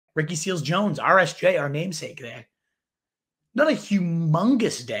Ricky Seals-Jones, RSJ, our namesake there. Not a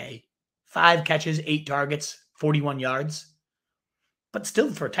humongous day. 5 catches, 8 targets, 41 yards. But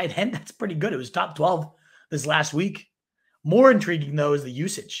still, for a tight end, that's pretty good. It was top 12 this last week. More intriguing, though, is the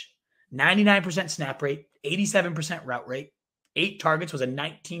usage. 99% snap rate, 87% route rate. 8 targets was a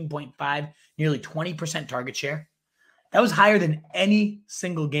 19.5, nearly 20% target share. That was higher than any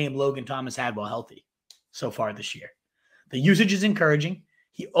single game Logan Thomas had while healthy so far this year. The usage is encouraging.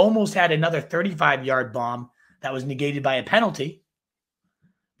 He almost had another 35-yard bomb that was negated by a penalty.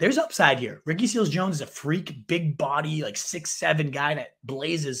 There's upside here. Ricky Seals-Jones is a freak, big body, like 6'7" guy that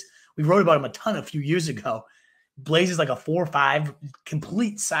blazes. We wrote about him a ton a few years ago. Blazes like a 4'5",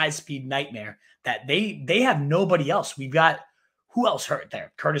 complete size speed nightmare that they have nobody else. We've got, who else hurt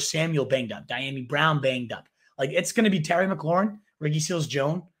there? Curtis Samuel banged up. Diami Brown banged up. Like, it's going to be Terry McLaurin, Ricky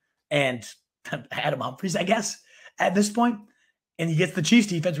Seals-Jones, and Adam Humphries, I guess, at this point. And he gets the Chiefs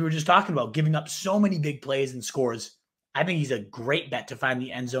defense we were just talking about, giving up so many big plays and scores. I think he's a great bet to find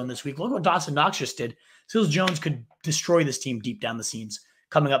the end zone this week. Look what Dawson Knox just did. Seals-Jones could destroy this team deep down the seams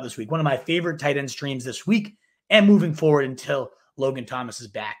coming up this week. One of my favorite tight end streams this week and moving forward until Logan Thomas is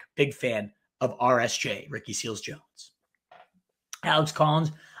back. Big fan of RSJ, Ricky Seals-Jones. Alex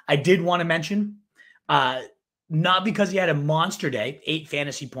Collins, I did want to mention, not because he had a monster day, 8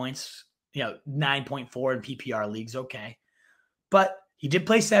 fantasy points, 9.4 in PPR leagues, okay. But he did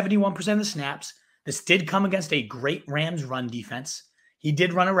play 71% of the snaps. This did come against a great Rams run defense. He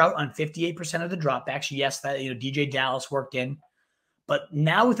did run a route on 58% of the dropbacks. Yes, that DJ Dallas worked in. But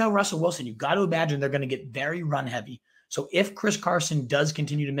now without Russell Wilson, you've got to imagine they're going to get very run heavy. So if Chris Carson does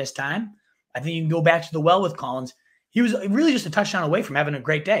continue to miss time, I think you can go back to the well with Collins. He was really just a touchdown away from having a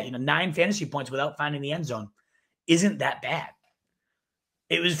great day. 9 fantasy points without finding the end zone isn't that bad.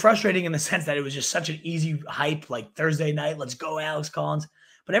 It was frustrating in the sense that it was just such an easy hype, like Thursday night, let's go Alex Collins.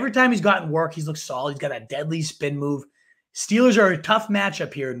 But every time he's gotten work, he's looked solid. He's got that deadly spin move. Steelers are a tough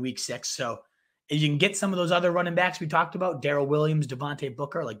matchup here in week 6. So if you can get some of those other running backs we talked about, Darrell Williams, Devontae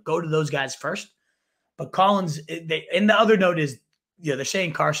Booker, like go to those guys first. But Collins, and the other note is, they're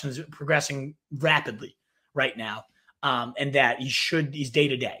saying Carson is progressing rapidly right now, and that he's day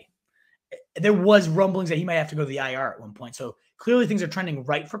to day. There was rumblings that he might have to go to the IR at one point. So clearly things are trending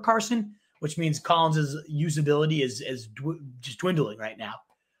right for Carson, which means Collins' usability is just dwindling right now.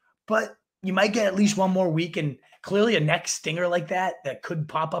 But you might get at least one more week, and clearly a neck stinger like that could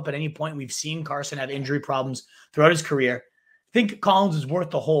pop up at any point. We've seen Carson have injury problems throughout his career. I think Collins is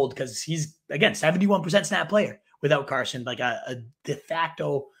worth the hold because he's, again, 71% snap player without Carson, like a de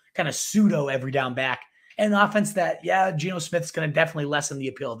facto kind of pseudo every down back. And an offense that, Geno Smith's going to definitely lessen the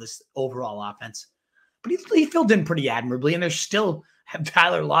appeal of this overall offense. But he filled in pretty admirably, and they still have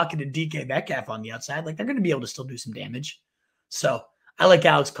Tyler Lockett and DK Metcalf on the outside. Like, they're going to be able to still do some damage. So I like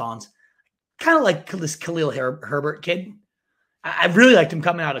Alex Collins. Kind of like this Khalil Herbert kid. I really liked him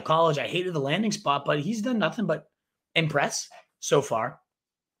coming out of college. I hated the landing spot, but he's done nothing but impress so far.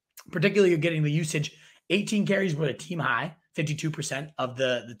 Particularly, you're getting the usage. 18 carries with a team high, 52% of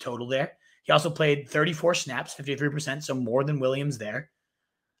the total there. He also played 34 snaps, 53%, so more than Williams there.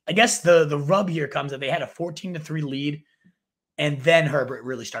 I guess the rub here comes that they had a 14-3 lead, and then Herbert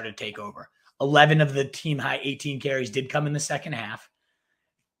really started to take over. 11 of the team high 18 carries did come in the second half.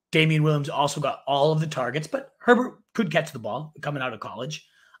 Damian Williams also got all of the targets, but Herbert could catch the ball coming out of college.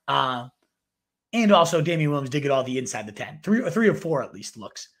 And also Damian Williams did get all the inside the 10. Three or four at least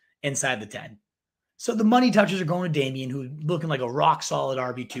looks inside the 10. So the money touches are going to Damian, who's looking like a rock-solid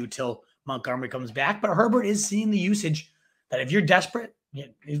RB2 till Montgomery comes back. But Herbert is seeing the usage that if you're desperate,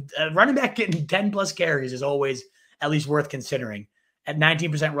 a running back getting 10-plus carries is always at least worth considering. At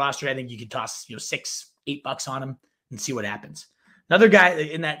 19% roster, I think you could toss $6-8 on him and see what happens. Another guy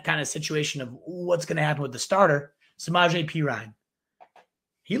in that kind of situation of what's going to happen with the starter, Samaje Perine.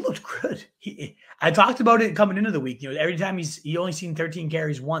 He looked good. I talked about it coming into the week. Every time he only seen 13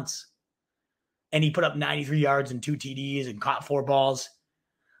 carries once, and he put up 93 yards and 2 TDs and caught 4 balls.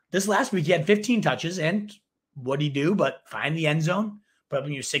 This last week, he had 15 touches, and what'd he do but find the end zone, put up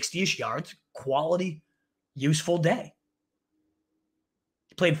 60-ish yards, quality, useful day.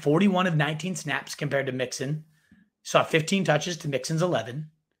 He played 41 of 19 snaps compared to Mixon. Saw 15 touches to Mixon's 11.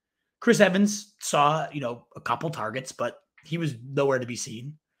 Chris Evans saw, a couple targets, but he was nowhere to be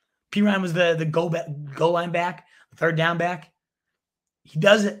seen. Perine was the goal line back, the third down back.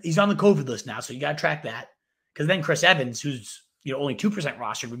 He's on the COVID list now, so you got to track that. Because then Chris Evans, who's only 2%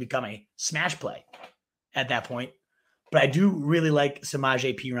 rostered, would become a smash play at that point. But I do really like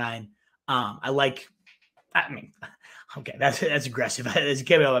Samaje Perine. Okay, that's aggressive. As it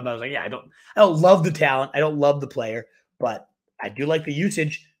came out, I was like, I don't love the talent. I don't love the player, but I do like the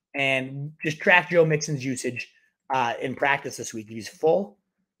usage. and just track Joe Mixon's usage in practice this week. If he's full,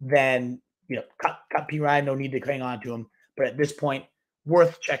 then cut Perine. No need to hang on to him. But at this point,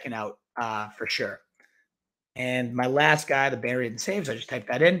 worth checking out for sure. And my last guy, the Barry and saves, I just typed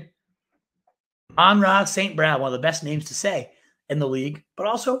that in. Amon-Ra St. Brown, one of the best names to say in the league, but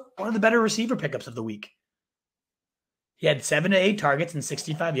also one of the better receiver pickups of the week. He had 7 to 8 targets and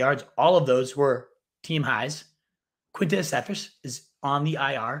 65 yards. All of those were team highs. Quintez Cephas is on the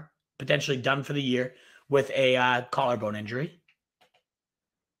IR, potentially done for the year with a collarbone injury.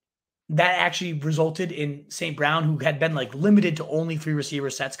 That actually resulted in St. Brown, who had been limited to only 3 receiver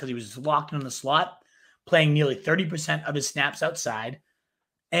sets because he was locked in the slot, playing nearly 30% of his snaps outside,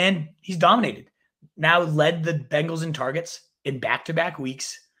 and he's dominated. Now led the Bengals in targets in back-to-back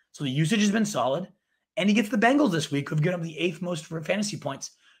weeks, so the usage has been solid, and he gets the Bengals this week, who've given him the 8th most for fantasy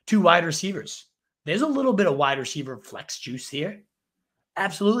points to wide receivers. There's a little bit of wide receiver flex juice here.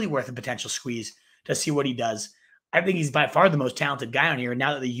 Absolutely worth a potential squeeze to see what he does. I think he's by far the most talented guy on here, and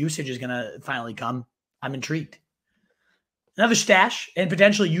now that the usage is going to finally come, I'm intrigued. Another stash, and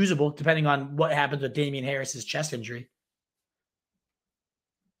potentially usable, depending on what happens with Damian Harris's chest injury.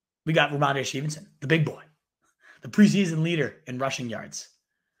 We got Ramondre Stevenson, the big boy, the preseason leader in rushing yards.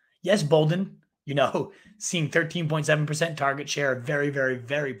 Yes, Bolden, seeing 13.7% target share, very, very,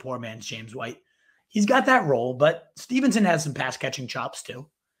 very poor man's James White. He's got that role, but Stevenson has some pass-catching chops too.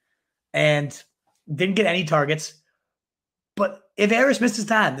 And didn't get any targets. But if Harris missed his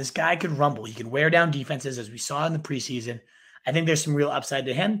time, this guy could rumble. He could wear down defenses, as we saw in the preseason. I think there's some real upside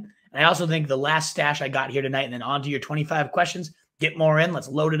to him. And I also think the last stash I got here tonight, and then on to your 25 questions, get more in. Let's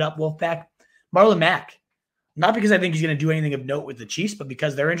load it up, Wolfpack. Marlon Mack. Not because I think he's going to do anything of note with the Chiefs, but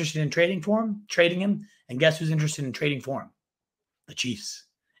because they're interested in trading him. And guess who's interested in trading for him? The Chiefs.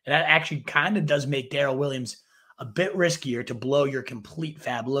 And that actually kind of does make Darrell Williams a bit riskier to blow your complete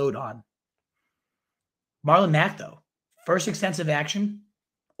fab load on. Marlon Mack, though, first extensive action,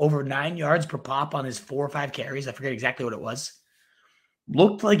 over 9 yards per pop on his 4 or 5 carries. I forget exactly what it was.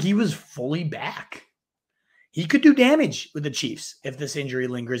 Looked like he was fully back. He could do damage with the Chiefs if this injury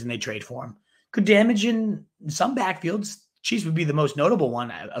lingers and they trade for him. Could damage in some backfields. Chiefs would be the most notable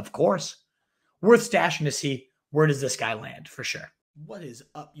one, of course. Worth stashing to see where does this guy land for sure. What is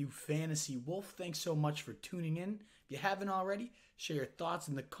up, you fantasy wolf? Thanks so much for tuning in. If you haven't already, share your thoughts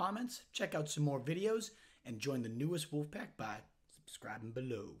in the comments, check out some more videos, and join the newest Wolfpack by subscribing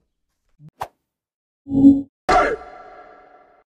below.